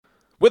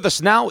With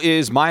us now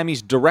is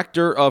Miami's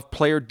Director of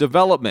Player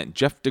Development,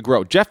 Geoff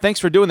DeGroot. Geoff,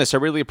 thanks for doing this. I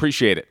really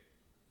appreciate it.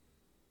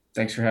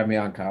 Thanks for having me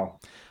on, Kyle.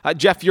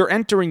 Geoff, you're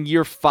entering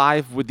year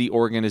 5 with the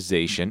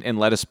organization, and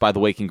let us, by the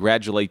way,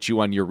 congratulate you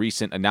on your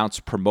recent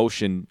announced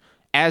promotion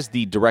as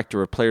the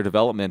Director of Player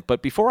Development.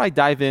 But before I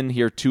dive in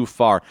here too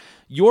far,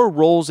 your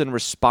roles and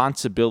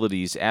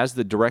responsibilities as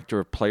the Director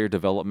of Player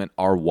Development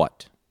are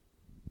what?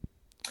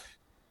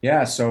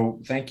 Yeah, so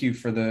thank you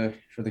for the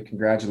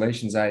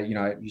congratulations.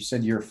 You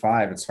said year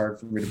 5. It's hard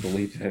for me to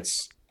believe that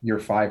it's year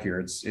 5 here.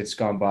 It's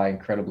gone by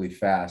incredibly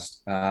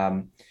fast.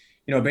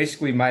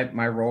 Basically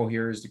my role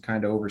here is to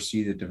kind of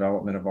oversee the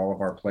development of all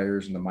of our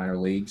players in the minor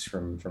leagues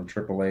from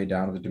AAA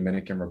down to the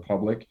Dominican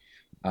Republic.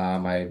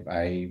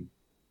 I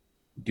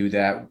do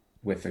that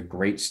with a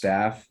great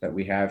staff that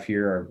we have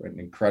here, an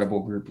incredible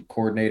group of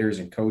coordinators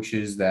and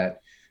coaches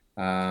that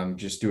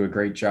just do a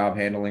great job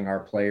handling our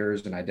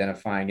players and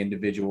identifying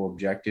individual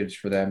objectives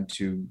for them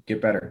to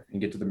get better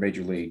and get to the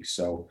major leagues.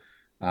 So,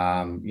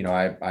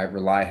 I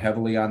rely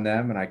heavily on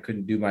them, and I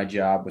couldn't do my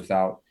job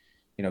without,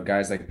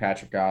 guys like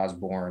Patrick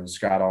Osborne,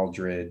 Scott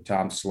Aldred,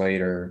 Tom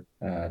Slater,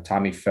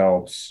 Tommy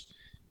Phelps,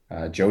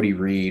 Jody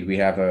Reed. We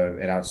have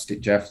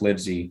Jeff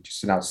Livesey,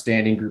 just an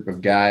outstanding group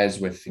of guys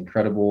with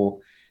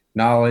incredible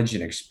knowledge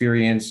and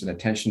experience and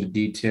attention to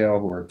detail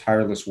who are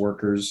tireless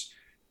workers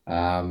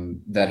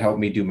that help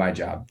me do my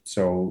job.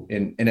 So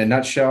in a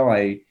nutshell,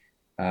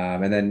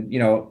 and then,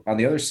 on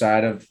the other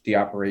side of the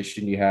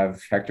operation, you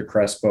have Hector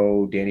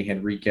Crespo, Danny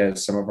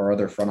Henriquez, some of our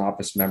other front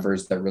office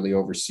members that really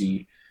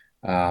oversee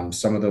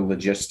some of the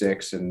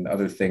logistics and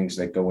other things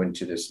that go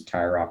into this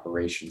entire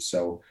operation.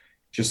 So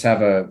just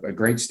have a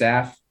great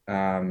staff.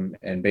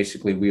 And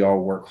basically we all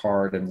work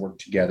hard and work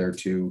together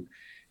to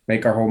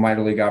make our whole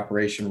minor league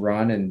operation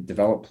run and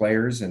develop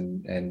players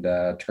and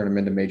turn them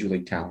into major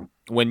league talent.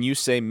 When you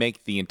say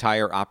make the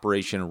entire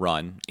operation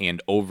run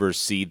and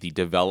oversee the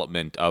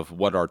development of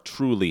what are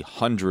truly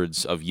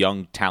hundreds of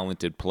young,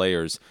 talented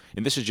players,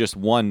 and this is just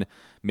one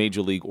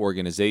major league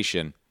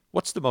organization,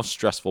 what's the most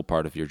stressful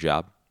part of your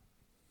job?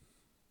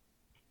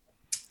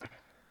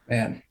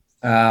 Man,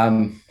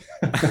 I'll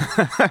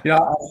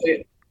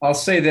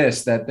say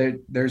this, that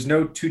there's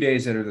no 2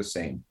 days that are the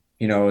same.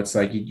 It's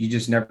like you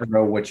just never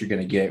know what you're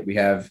going to get. We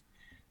have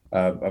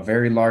a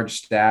very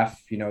large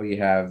staff. You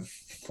have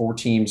 4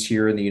 teams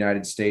here in the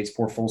United States,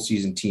 4 full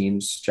season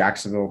teams: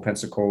 Jacksonville,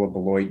 Pensacola,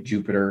 Beloit,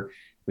 Jupiter.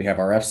 We have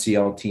our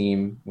FCL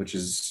team, which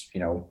is,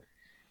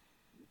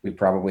 we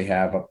probably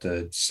have up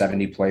to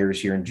 70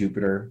 players here in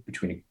Jupiter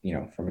between,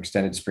 from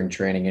extended spring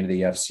training into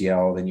the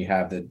FCL. Then you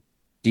have the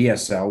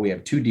DSL. We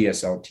have 2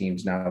 DSL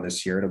teams now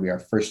this year. It'll be our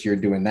first year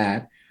doing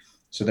that.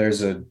 So there's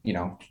 2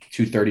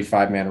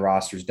 35-man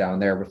rosters down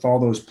there with all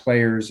those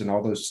players and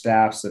all those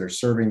staffs that are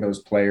serving those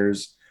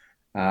players.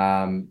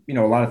 A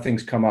lot of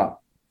things come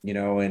up,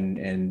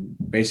 and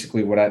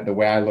basically the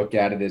way I look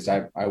at it is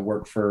I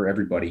work for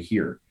everybody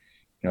here.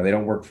 They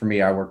don't work for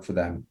me, I work for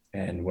them.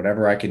 And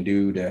whatever I can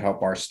do to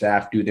help our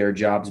staff do their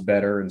jobs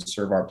better and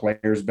serve our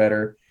players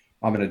better,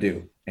 I'm going to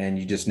do. And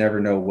you just never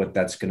know what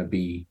that's going to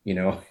be.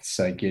 It's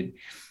like you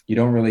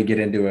don't really get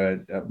into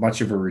a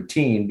much of a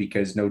routine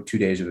because no 2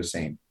 days are the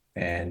same.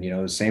 And,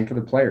 the same for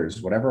the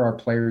players. Whatever our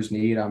players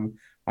need, I'm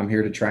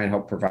here to try and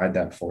help provide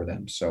that for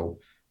them. So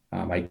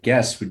I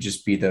guess would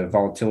just be the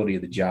volatility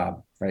of the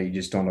job, right? You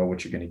just don't know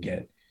what you're going to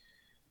get.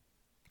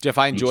 Geoff,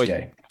 I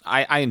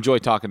enjoy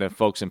talking to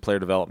folks in player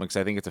development because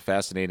I think it's a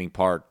fascinating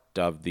part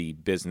of the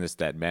business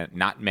that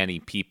not many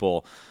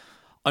people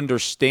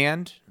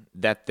understand,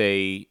 that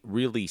they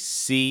really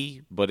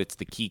see, but it's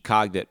the key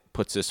cog that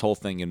puts this whole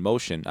thing in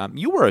motion.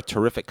 You were a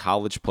terrific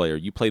college player.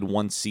 You played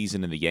 1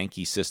 season in the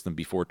Yankee system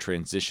before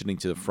transitioning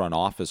to the front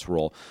office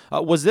role.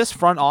 Was this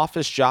front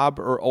office job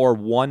or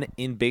one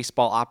in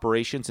baseball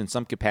operations in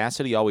some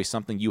capacity always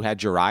something you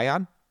had your eye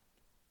on?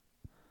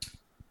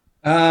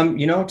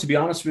 To be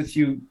honest with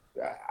you,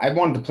 I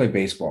wanted to play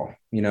baseball,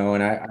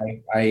 and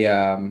I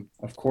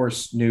of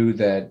course knew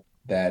that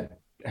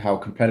how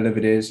competitive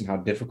it is and how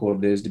difficult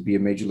it is to be a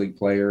major league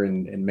player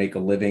and make a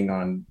living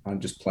on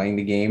just playing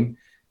the game.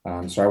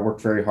 So I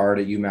worked very hard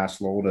at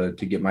UMass Lowell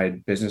to get my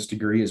business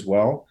degree as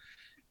well.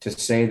 To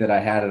say that I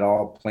had it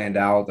all planned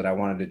out, that I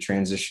wanted to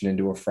transition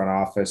into a front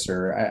office,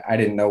 or I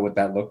didn't know what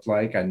that looked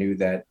like. I knew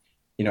that,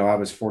 I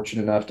was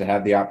fortunate enough to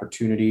have the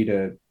opportunity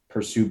to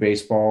pursue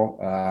baseball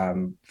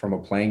from a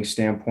playing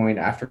standpoint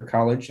after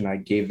college. And I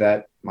gave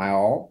that my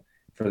all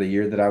for the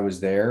year that I was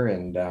there.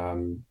 And,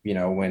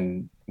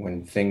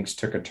 when things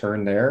took a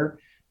turn there,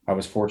 I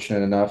was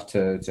fortunate enough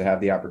to have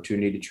the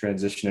opportunity to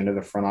transition into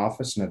the front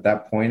office. And at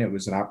that point, it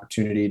was an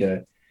opportunity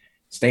to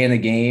stay in the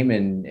game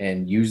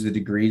and use the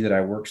degree that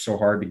I worked so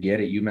hard to get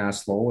at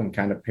UMass Lowell and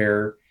kind of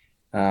pair,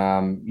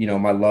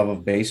 my love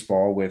of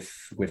baseball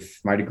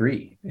with my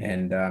degree.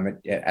 And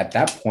at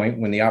that point,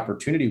 when the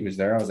opportunity was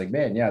there, I was like,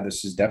 man, yeah,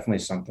 this is definitely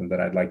something that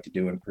I'd like to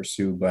do and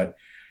pursue. But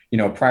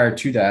prior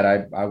to that,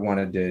 I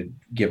wanted to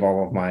give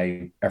all of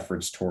my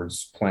efforts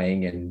towards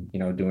playing and,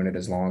 doing it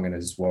as long and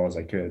as well as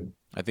I could.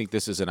 I think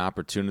this is an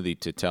opportunity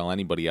to tell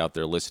anybody out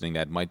there listening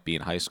that might be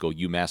in high school.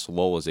 UMass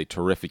Lowell is a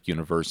terrific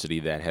university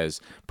that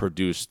has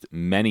produced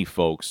many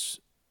folks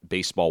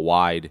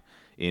baseball-wide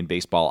in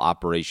baseball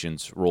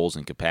operations roles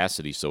and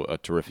capacity. So a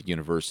terrific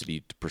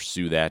university to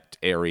pursue that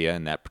area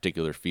in that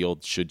particular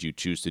field, should you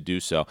choose to do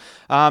so.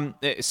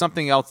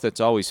 Something else that's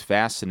always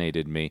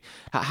fascinated me,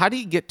 how do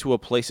you get to a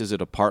place as a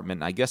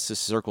department? I guess this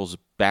circles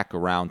back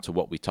around to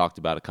what we talked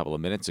about a couple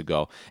of minutes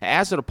ago.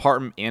 As a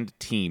department and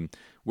a team,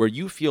 where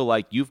you feel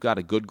like you've got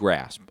a good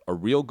grasp, a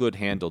real good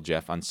handle,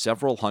 Geoff, on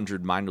several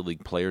hundred minor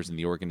league players in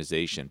the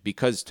organization?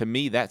 Because to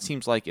me, that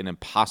seems like an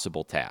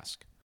impossible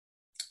task.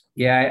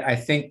 Yeah, I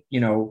think,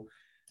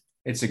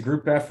 it's a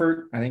group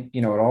effort. I think,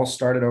 it all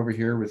started over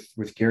here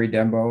with Gary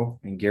Dembo,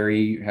 and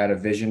Gary had a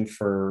vision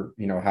for,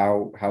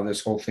 how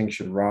this whole thing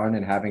should run,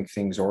 and having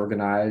things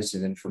organized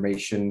and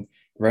information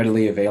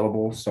readily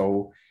available.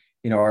 So,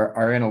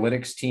 our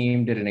analytics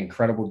team did an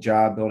incredible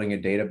job building a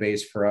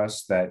database for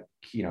us that,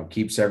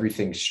 keeps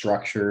everything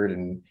structured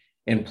and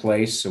in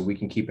place so we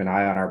can keep an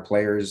eye on our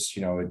players.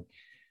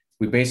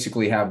 We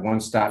basically have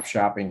one-stop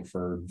shopping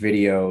for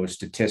video,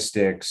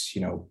 statistics,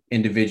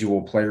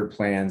 individual player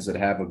plans that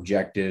have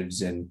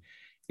objectives. And,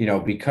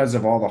 because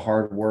of all the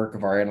hard work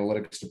of our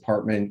analytics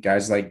department,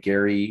 guys like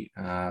Gary,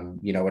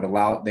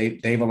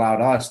 they've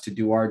allowed us to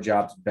do our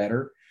jobs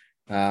better.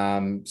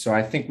 So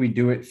I think we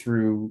do it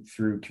through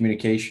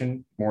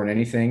communication more than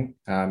anything.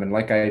 And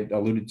like I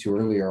alluded to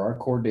earlier, our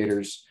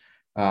coordinators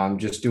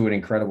just do an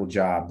incredible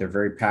job. They're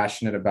very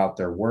passionate about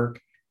their work.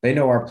 They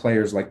know our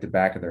players like the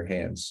back of their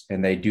hands,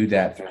 and they do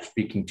that through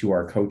speaking to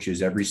our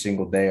coaches every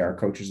single day, our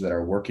coaches that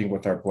are working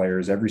with our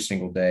players every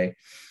single day.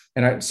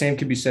 And same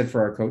can be said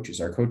for our coaches.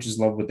 Our coaches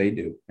love what they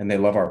do, and they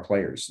love our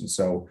players. And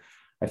so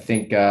I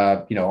think,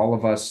 all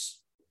of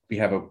us, we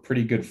have a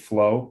pretty good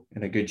flow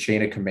and a good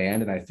chain of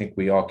command. And I think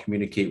we all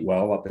communicate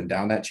well up and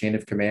down that chain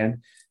of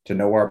command to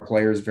know our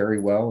players very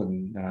well.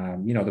 And,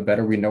 the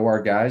better we know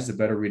our guys, the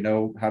better we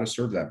know how to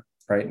serve them,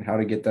 right? And how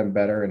to get them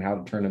better and how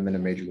to turn them into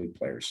major league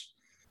players.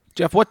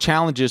 Geoff, what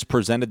challenges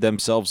presented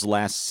themselves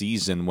last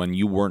season when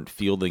you weren't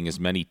fielding as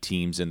many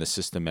teams in the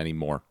system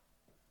anymore?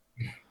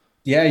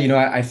 Yeah,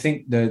 I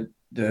think the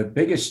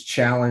biggest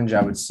challenge,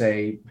 I would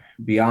say,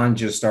 beyond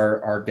just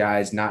our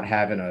guys not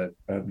having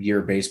a year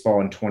of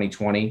baseball in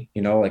 2020,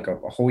 like a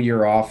whole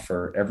year off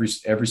for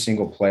every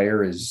single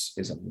player is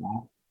a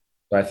lot.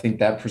 So I think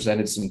that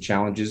presented some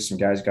challenges. Some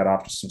guys got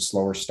off to some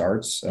slower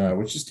starts,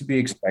 which is to be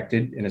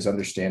expected and is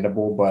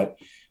understandable. But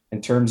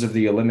in terms of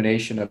the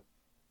elimination of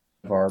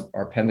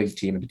our Penn League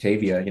team in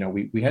Batavia,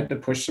 we had to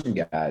push some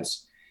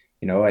guys.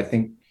 I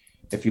think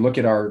if you look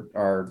at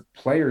our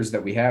players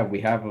that we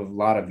have a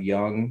lot of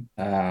young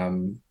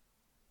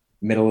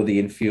middle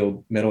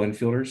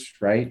infielders,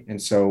 right? And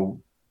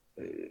so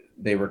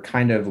they were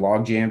kind of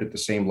log jammed at the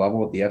same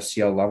level, at the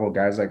FCL level.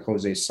 Guys like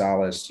Jose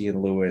Sielaff,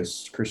 Ian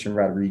Lewis, Christian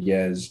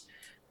Rodriguez,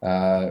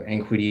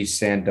 Enquidi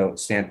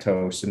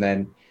Santos, and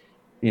then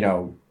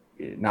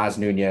Naz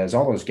Nunez,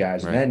 all those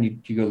guys. Right. And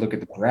then you go look at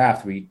the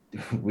draft. We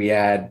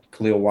had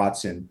Khalil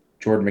Watson,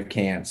 Jordan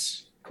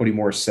McCants, Cody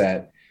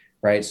Morissette,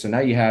 right? So now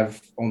you have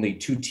only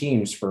two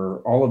teams for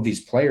all of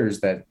these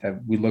players that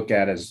we look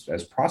at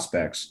as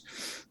prospects.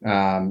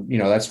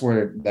 That's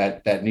where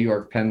that New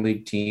York Penn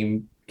League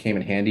team came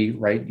in handy,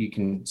 right? You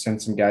can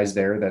send some guys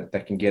there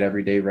that can get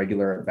everyday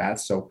regular at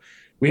bats. So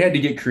we had to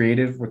get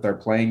creative with our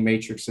playing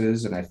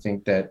matrices. And I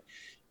think that,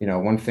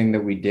 one thing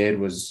that we did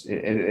was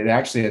it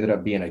actually ended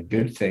up being a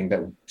good thing that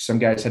some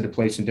guys had to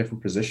play some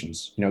different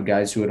positions.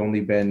 Guys who had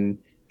only been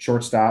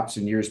shortstops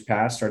in years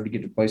past started to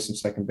get to play some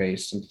second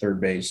base and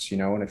third base,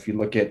 and if you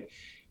look at,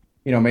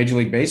 Major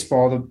League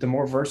Baseball, the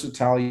more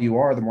versatile you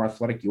are, the more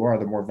athletic you are,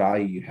 the more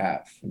value you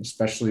have. And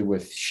especially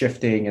with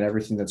shifting and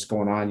everything that's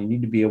going on, you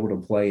need to be able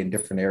to play in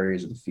different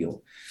areas of the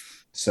field.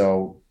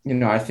 So,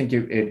 I think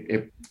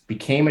it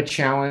became a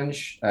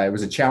challenge. It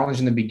was a challenge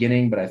in the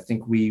beginning, but I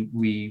think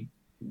we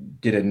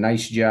did a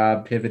nice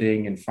job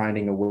pivoting and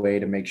finding a way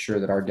to make sure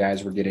that our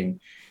guys were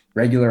getting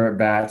regular at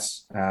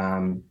bats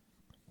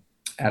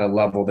at a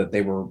level that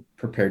they were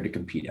prepared to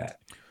compete at.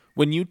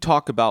 When you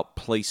talk about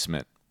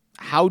placement,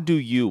 how do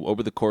you,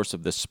 over the course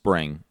of the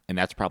spring, and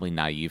that's probably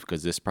naive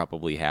because this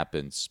probably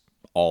happens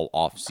all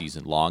off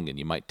season long and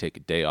you might take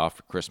a day off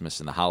for Christmas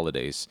and the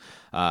holidays,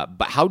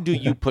 but how do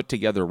you put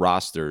together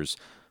rosters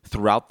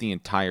throughout the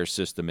entire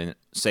system and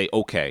say,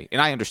 okay,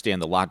 and I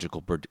understand the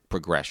logical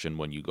progression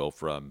when you go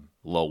from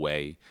low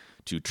A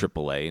to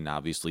triple A, and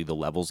obviously the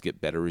levels get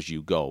better as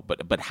you go,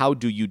 but how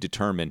do you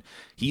determine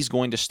he's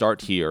going to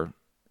start here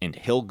and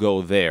he'll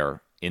go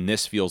there, and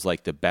this feels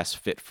like the best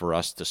fit for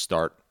us to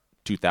start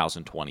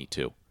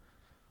 2022?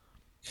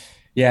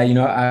 Yeah,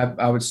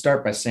 I would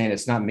start by saying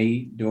it's not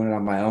me doing it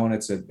on my own.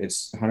 It's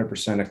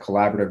 100% a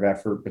collaborative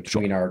effort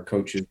between our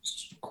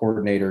coaches,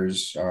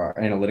 coordinators, our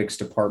analytics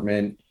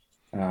department,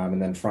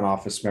 and then front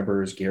office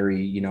members.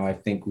 Gary, I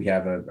think we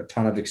have a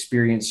ton of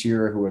experience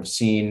here who have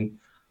seen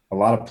a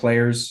lot of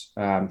players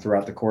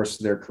throughout the course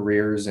of their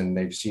careers, and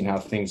they've seen how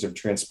things have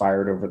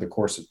transpired over the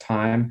course of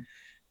time.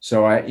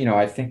 So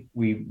I think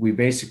we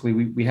basically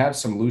we have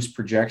some loose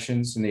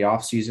projections in the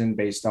off season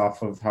based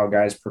off of how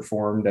guys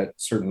performed at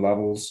certain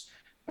levels,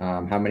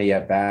 how many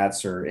at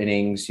bats or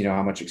innings,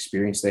 how much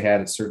experience they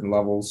had at certain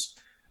levels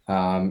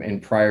in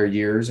prior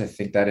years. I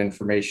think that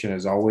information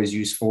is always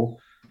useful.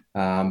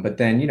 But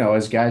then,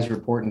 as guys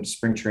report into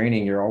spring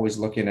training, you're always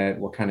looking at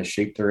what kind of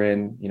shape they're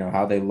in,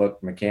 how they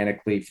look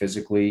mechanically,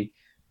 physically,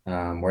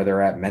 where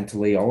they're at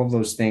mentally. All of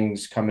those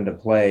things come into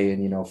play.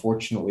 And,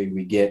 fortunately,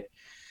 we get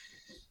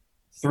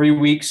 3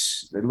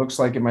 weeks. It looks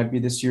like it might be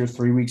this year,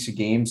 3 weeks of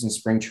games in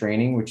spring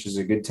training, which is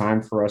a good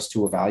time for us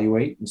to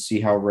evaluate and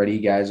see how ready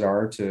guys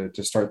are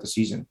to start the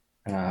season.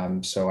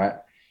 So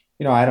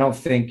I don't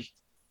think,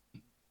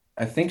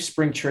 I think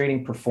spring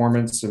training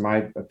performance, in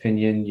my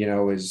opinion,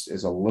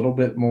 is a little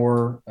bit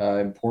more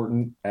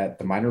important at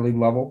the minor league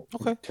level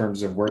in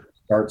terms of where to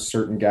start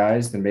certain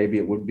guys than maybe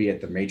it would be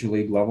at the major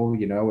league level.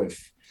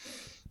 If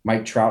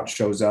Mike Trout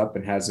shows up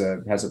and has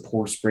a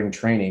poor spring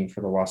training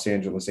for the Los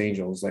Angeles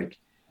Angels, like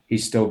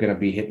he's still going to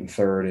be hitting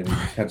third and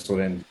penciled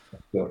in.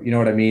 You know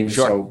what I mean?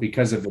 Sure. So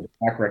because of the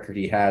track record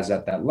he has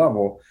at that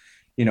level,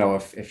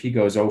 if he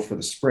goes 0 for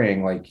the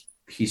spring, like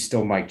he's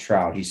still Mike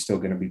Trout. He's still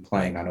going to be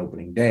playing on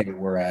opening day.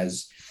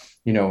 Whereas,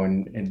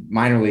 in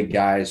minor league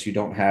guys who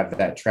don't have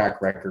that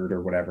track record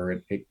or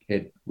whatever,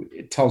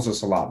 it tells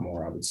us a lot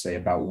more, I would say,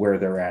 about where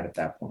they're at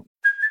that point.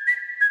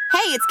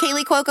 Hey, it's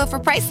Kaylee Cuoco for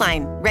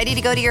Priceline. Ready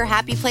to go to your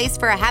happy place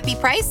for a happy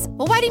price?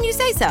 Well, why didn't you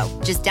say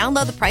so? Just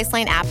download the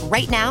Priceline app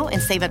right now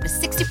and save up to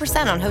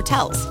 60% on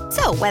hotels.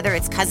 So whether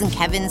it's Cousin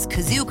Kevin's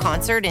Kazoo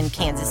Concert in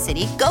Kansas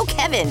City, go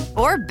Kevin,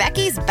 or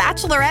Becky's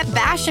Bachelorette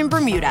Bash in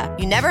Bermuda,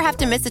 you never have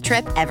to miss a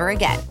trip ever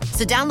again.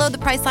 So download the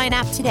Priceline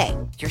app today.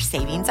 Your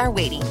savings are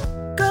waiting.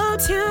 Go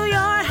to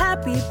your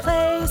happy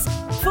place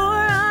for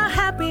a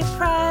happy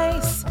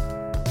price.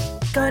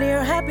 Go to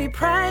your happy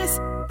price,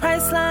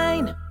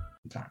 Priceline.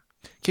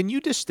 Can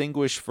you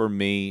distinguish for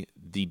me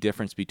the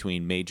difference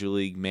between major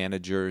league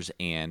managers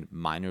and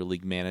minor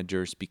league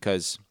managers?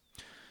 Because,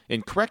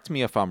 and correct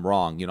me if I'm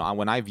wrong,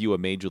 when I view a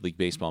Major League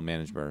Baseball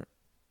manager,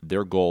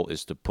 their goal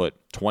is to put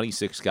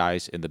 26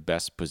 guys in the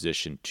best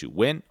position to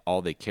win.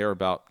 All they care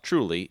about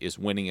truly is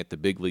winning at the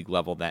big league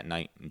level that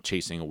night and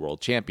chasing a world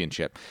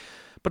championship.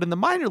 But in the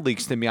minor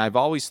leagues, to me, I've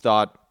always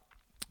thought,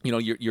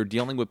 you're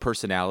dealing with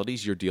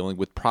personalities, you're dealing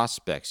with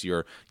prospects,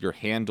 you're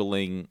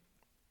handling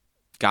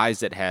guys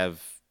that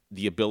have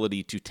the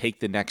ability to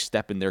take the next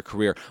step in their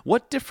career.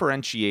 What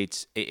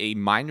differentiates a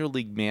minor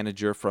league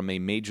manager from a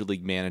major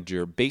league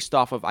manager based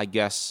off of, I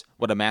guess,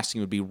 what I'm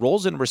asking would be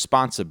roles and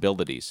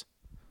responsibilities?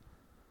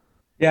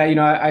 Yeah,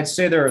 I'd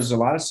say there is a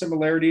lot of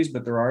similarities,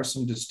 but there are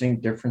some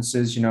distinct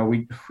differences.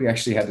 We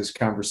actually had this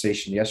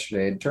conversation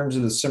yesterday in terms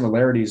of the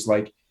similarities.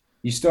 Like,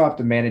 you still have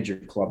to manage your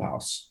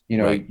clubhouse.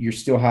 Right. You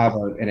still have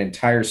an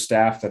entire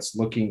staff that's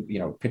looking,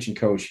 pitching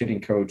coach, hitting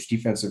coach,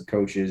 defensive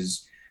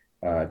coaches,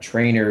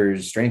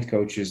 trainers, strength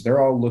coaches.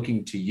 They're all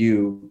looking to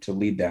you to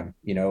lead them,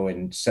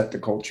 and set the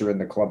culture in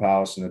the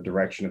clubhouse and the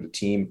direction of the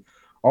team.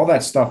 All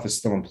that stuff is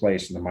still in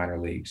place in the minor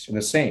leagues. And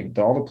the same,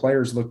 all the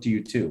players look to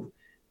you too,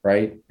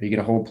 right? Are you going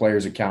to hold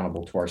players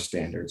accountable to our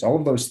standards? All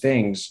of those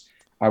things,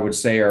 I would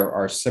say,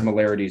 are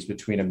similarities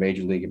between a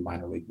major league and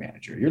minor league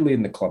manager. You're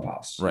leading the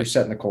clubhouse. Right. You're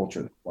setting the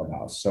culture of the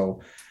clubhouse. So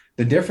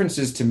the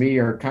differences to me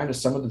are kind of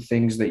some of the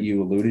things that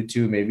you alluded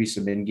to, maybe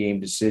some in-game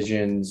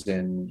decisions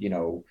and,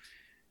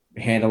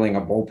 handling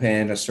a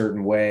bullpen a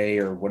certain way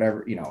or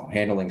whatever,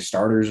 handling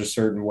starters a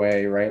certain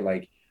way, right?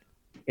 Like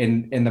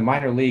in the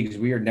minor leagues,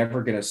 we are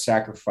never going to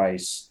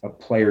sacrifice a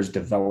player's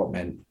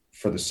development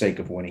for the sake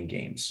of winning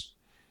games,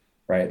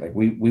 right? Like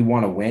we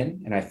want to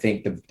win. And I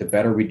think the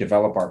better we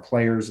develop our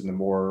players and the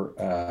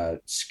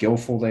more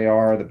skillful they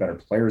are, the better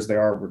players they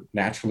are, we're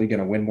naturally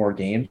going to win more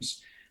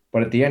games.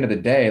 But at the end of the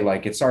day,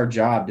 like, it's our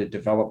job to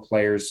develop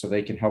players so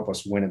they can help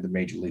us win at the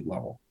major league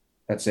level.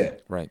 That's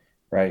it. Right.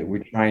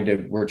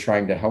 We're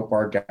trying to help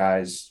our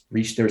guys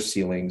reach their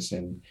ceilings.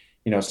 And,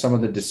 some of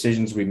the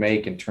decisions we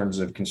make in terms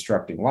of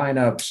constructing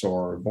lineups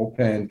or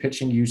bullpen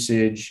pitching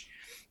usage,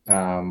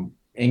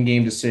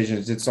 in-game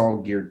decisions, it's all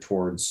geared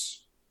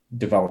towards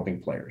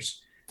developing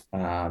players.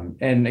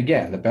 And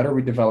again, the better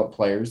we develop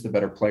players, the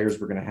better players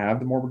we're going to have,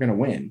 the more we're going to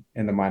win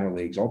in the minor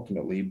leagues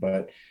ultimately.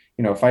 But,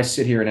 if I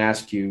sit here and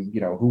ask you,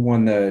 who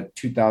won the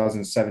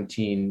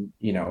 2017,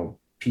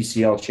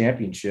 PCL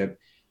championship,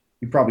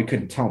 you probably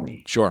couldn't tell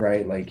me. Sure.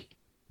 Right. Like,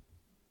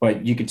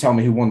 but you could tell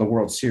me who won the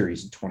World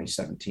Series in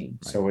 2017.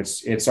 Right. So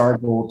it's our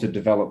goal to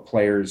develop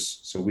players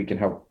so we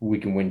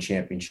can win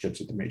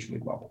championships at the major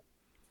league level.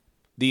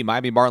 The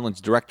Miami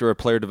Marlins Director of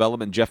Player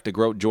Development, Geoff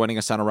DeGroot, joining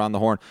us on Around the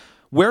Horn.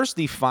 Where's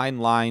the fine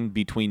line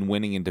between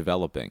winning and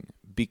developing?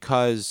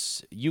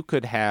 Because you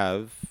could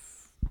have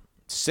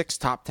 6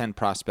 top 10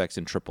 prospects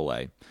in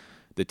AAA.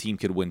 The team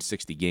could win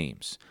 60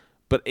 games.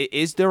 But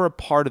is there a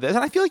part of this,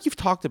 and I feel like you've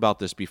talked about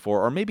this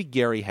before, or maybe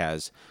Gary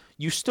has,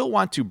 you still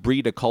want to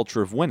breed a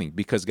culture of winning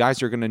because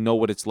guys are going to know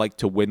what it's like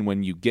to win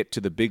when you get to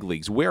the big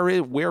leagues. Where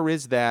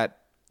is that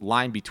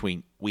line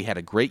between we had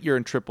a great year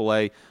in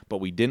AAA, but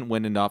we didn't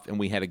win enough, and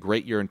we had a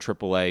great year in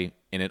AAA,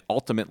 and it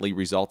ultimately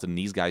resulted in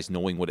these guys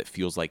knowing what it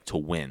feels like to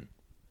win.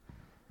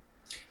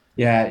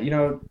 Yeah,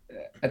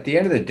 at the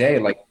end of the day,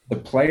 like the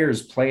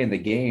players playing the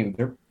game,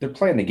 they're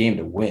playing the game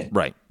to win.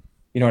 Right.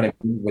 You know what I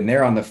mean? When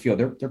they're on the field,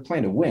 they're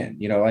playing to win.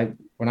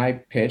 When I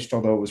pitched,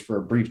 although it was for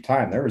a brief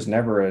time, there was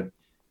never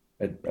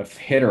a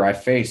hitter I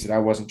faced that I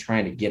wasn't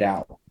trying to get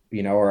out,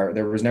 or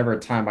there was never a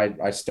time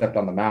I stepped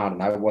on the mound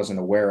and I wasn't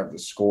aware of the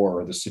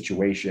score or the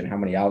situation, how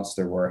many outs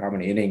there were, how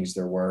many innings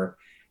there were,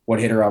 what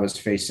hitter I was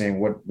facing,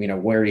 where he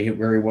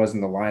was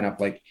in the lineup.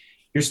 Like,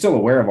 you're still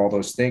aware of all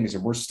those things,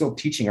 and we're still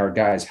teaching our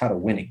guys how to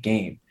win a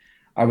game.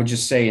 I would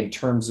just say in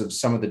terms of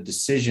some of the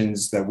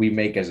decisions that we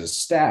make as a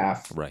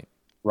staff, right.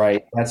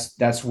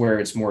 That's where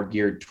it's more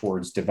geared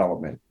towards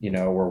development,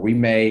 where we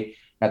may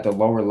at the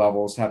lower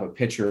levels have a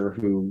pitcher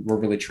who we're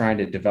really trying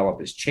to develop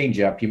his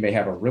changeup. He may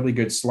have a really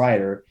good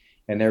slider,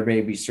 and there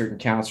may be certain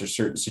counts or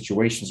certain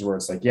situations where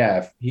it's like, yeah,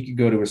 if he could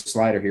go to a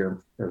slider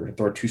here or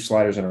throw 2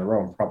 sliders in a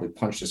row and probably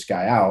punch this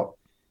guy out.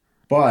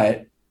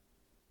 But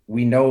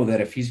we know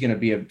that if he's going to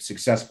be a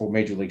successful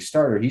major league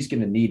starter, he's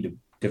going to need to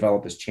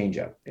develop his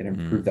changeup and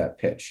improve that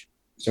pitch.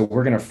 So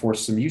we're going to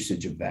force some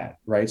usage of that,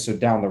 right? So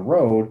down the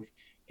road,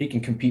 he can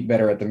compete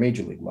better at the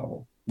major league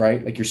level,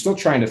 right? Like, you're still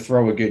trying to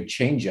throw a good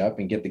changeup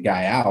and get the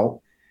guy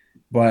out,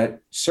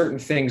 but certain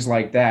things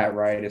like that,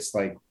 right? It's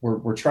like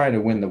we're trying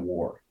to win the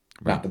war,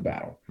 not the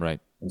battle. Right.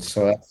 And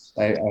so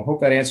I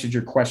hope that answered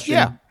your question.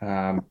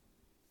 Yeah.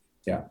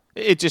 Yeah.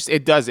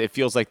 It does. It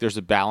feels like there's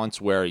a balance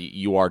where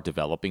you are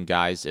developing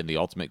guys, and the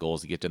ultimate goal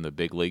is to get to the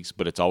big leagues.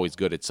 But it's always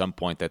good at some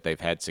point that they've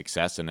had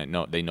success and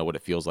they know what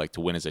it feels like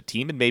to win as a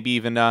team, and maybe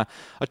even a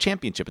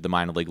championship at the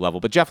minor league level.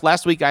 But Geoff,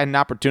 last week I had an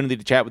opportunity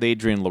to chat with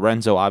Adrian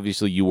Lorenzo.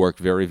 Obviously, you work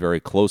very, very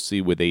closely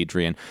with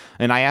Adrian,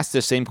 and I asked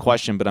the same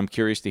question, but I'm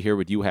curious to hear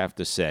what you have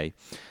to say.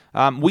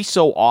 We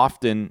so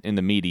often in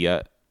the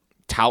media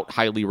tout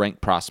highly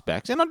ranked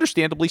prospects, and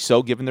understandably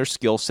so, given their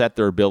skill set,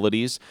 their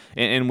abilities,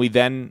 and we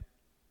then,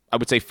 I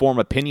would say, form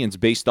opinions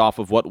based off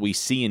of what we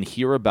see and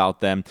hear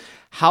about them.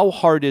 How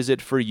hard is it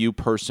for you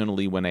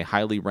personally when a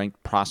highly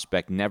ranked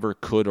prospect never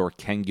could or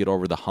can get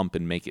over the hump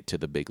and make it to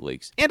the big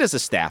leagues? And as a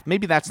staff,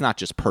 maybe that's not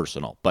just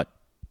personal, but.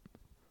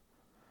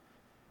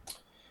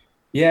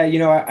 Yeah,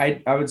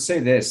 I would say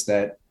this,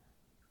 that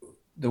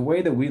the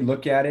way that we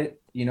look at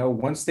it,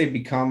 once they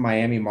become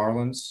Miami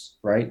Marlins,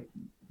 right,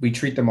 we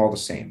treat them all the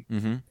same,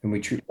 and we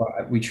treat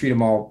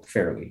them all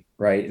fairly,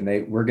 right?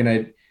 And we're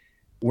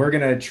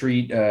gonna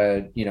treat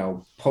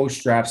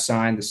post-draft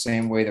sign the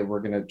same way that we're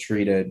gonna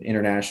treat an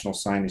international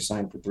sign who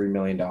signed for $3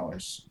 million.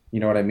 You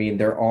know what I mean?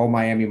 They're all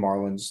Miami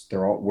Marlins.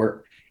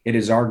 It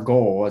is our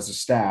goal as a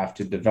staff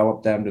to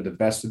develop them to the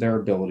best of their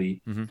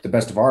ability, the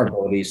best of our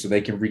ability, so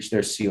they can reach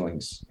their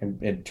ceilings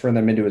and turn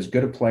them into as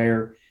good a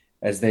player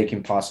as they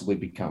can possibly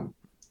become,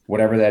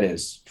 whatever that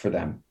is for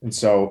them. And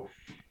so,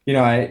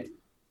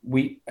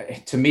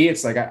 to me,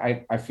 it's like,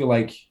 I feel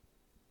like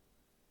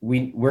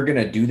we're going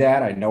to do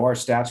that. I know our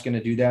staff's going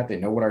to do that. They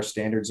know what our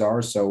standards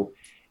are. So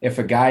if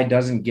a guy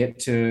doesn't get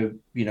to,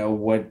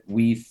 what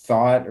we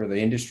thought or the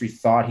industry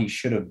thought he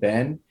should have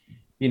been,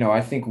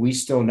 I think we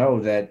still know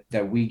that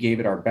we gave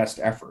it our best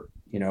effort,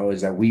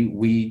 is that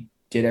we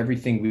did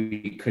everything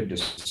we could to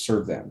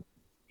serve them.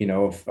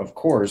 Of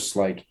course,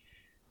 like,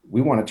 we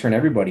want to turn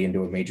everybody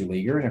into a major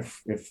leaguer. And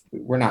if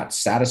we're not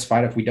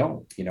satisfied, if we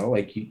don't,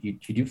 like you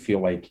do feel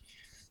like,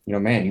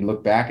 man, you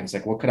look back and it's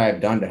like, what could I have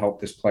done to help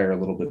this player a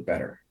little bit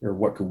better? Or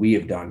what could we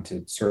have done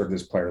to serve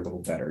this player a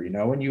little better?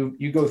 And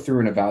you go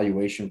through an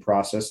evaluation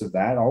process of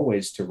that,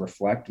 always to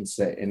reflect and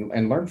say,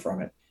 and learn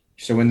from it.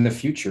 So in the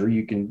future,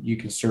 you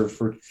can serve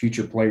for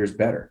future players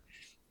better,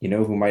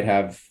 who might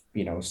have,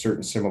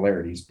 certain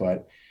similarities.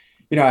 But,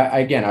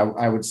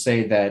 I would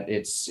say that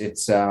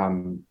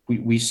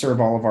we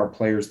serve all of our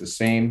players the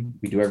same.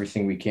 We do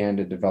everything we can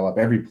to develop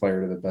every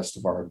player to the best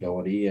of our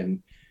ability.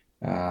 And,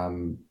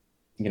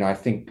 I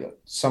think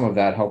some of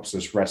that helps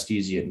us rest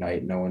easy at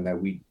night, knowing that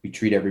we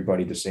treat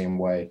everybody the same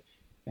way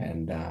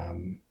and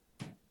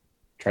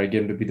try to get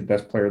them to be the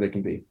best player they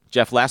can be.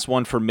 Geoff, last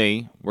one for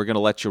me. We're going to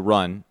let you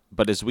run.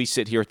 But as we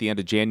sit here at the end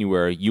of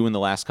January, you in the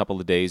last couple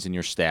of days and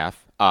your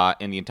staff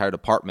and the entire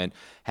department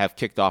have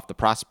kicked off the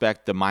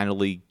prospect, the minor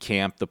league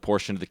camp, the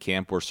portion of the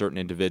camp where certain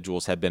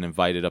individuals have been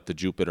invited up to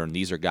Jupiter. And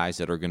these are guys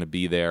that are going to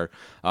be there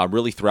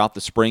really throughout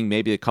the spring,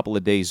 maybe a couple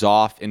of days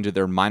off into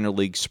their minor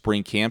league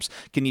spring camps.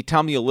 Can you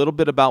tell me a little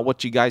bit about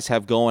what you guys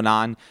have going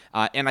on?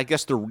 And I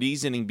guess the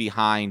reasoning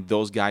behind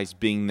those guys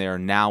being there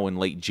now in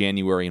late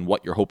January and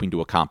what you're hoping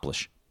to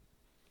accomplish?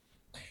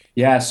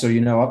 Yeah. So,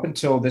 up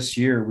until this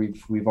year,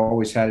 we've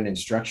always had an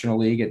instructional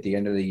league at the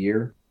end of the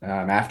year,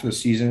 after the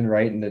season,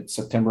 right in the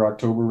September,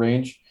 October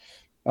range.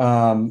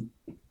 And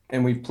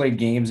we've played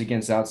games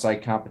against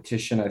outside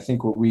competition. I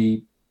think what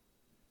we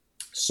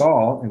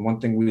saw, and one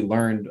thing we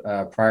learned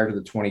prior to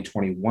the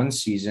 2021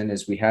 season,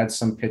 is we had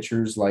some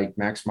pitchers like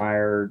Max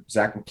Meyer,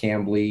 Zach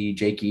McCambly,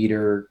 Jake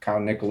Eater, Kyle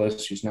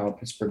Nicholas, who's now a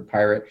Pittsburgh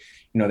Pirate.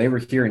 They were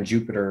here in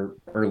Jupiter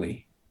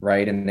early,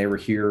 right? And they were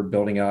here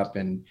building up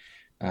and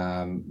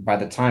By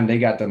the time they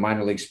got to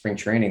minor league spring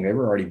training, they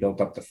were already built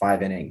up to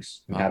 5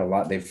 innings and had a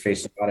lot. They've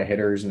faced a lot of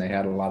hitters and they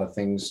had a lot of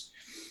things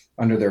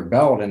under their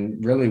belt.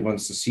 And really,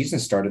 once the season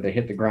started, they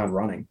hit the ground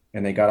running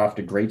and they got off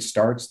to great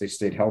starts. They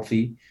stayed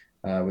healthy,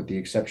 with the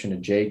exception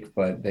of Jake,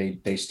 but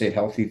they stayed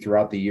healthy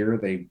throughout the year.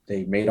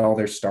 They made all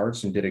their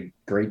starts and did a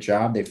great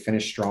job. They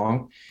finished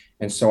strong.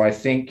 And so I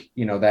think,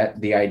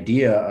 that the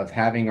idea of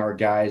having our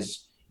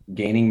guys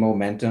gaining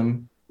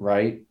momentum,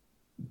 right,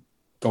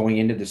 going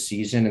into the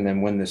season, and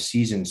then when the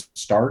season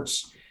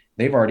starts,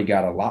 they've already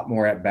got a lot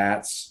more at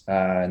bats,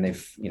 and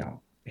they've,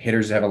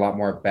 hitters have a lot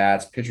more at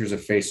bats. Pitchers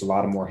have faced a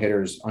lot of more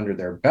hitters under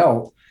their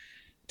belt,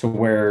 to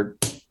where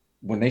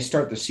when they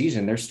start the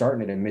season, they're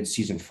starting it in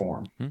mid-season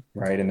form,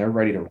 right, and they're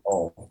ready to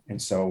roll.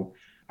 And so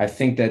I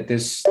think that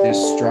this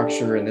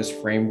structure and this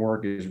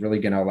framework is really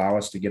going to allow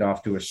us to get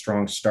off to a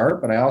strong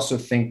start. But I also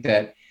think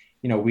that,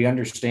 we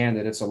understand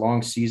that it's a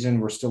long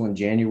season. We're still in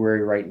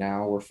January right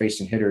now. We're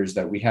facing hitters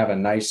that we have a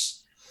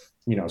nice,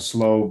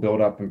 slow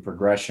build up and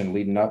progression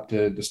leading up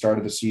to the start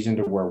of the season,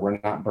 to where we're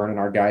not burning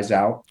our guys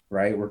out,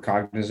 right? We're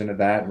cognizant of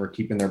that, and we're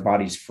keeping their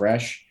bodies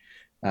fresh,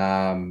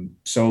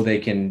 so they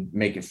can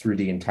make it through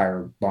the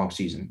entire long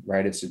season,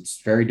 right?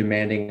 It's very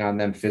demanding on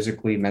them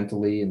physically,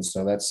 mentally. And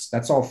so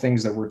that's all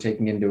things that we're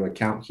taking into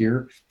account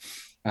here.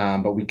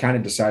 But we kind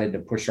of decided to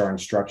push our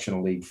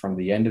instructional league from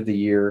the end of the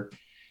year.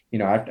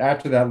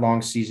 After that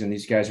long season,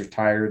 these guys are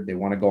tired. They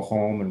want to go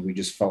home. And we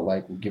just felt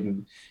like we'll give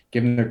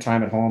them their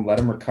time at home, let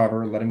them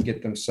recover, let them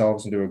get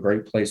themselves into a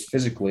great place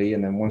physically.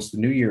 And then once the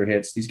new year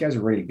hits, these guys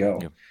are ready to go.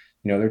 Yep.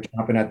 They're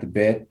chomping at the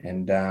bit.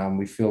 And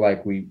we feel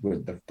like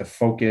with the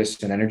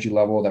focus and energy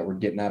level that we're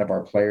getting out of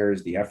our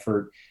players, the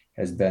effort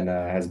has been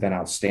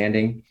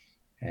outstanding.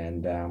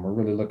 And we're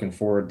really looking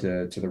forward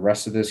to the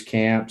rest of this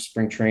camp,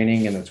 spring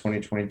training, and the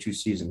 2022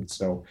 season.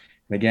 So,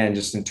 again,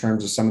 just in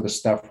terms of some of the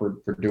stuff we're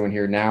doing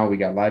here now, we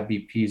got live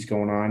BPs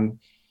going on.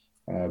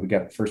 We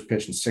got the first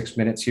pitch in 6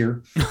 minutes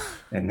here.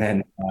 And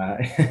then,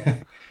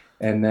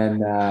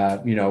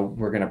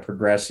 we're going to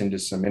progress into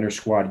some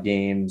inter-squad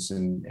games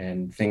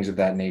and things of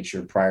that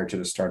nature prior to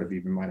the start of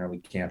even minor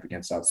league camp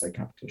against outside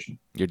competition.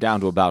 You're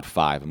down to about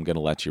 5. I'm going to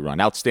let you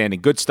run.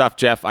 Outstanding. Good stuff,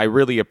 Geoff. I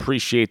really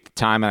appreciate the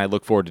time, and I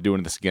look forward to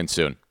doing this again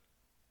soon.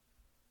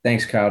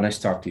 Thanks, Kyle. Nice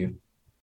to talk to you.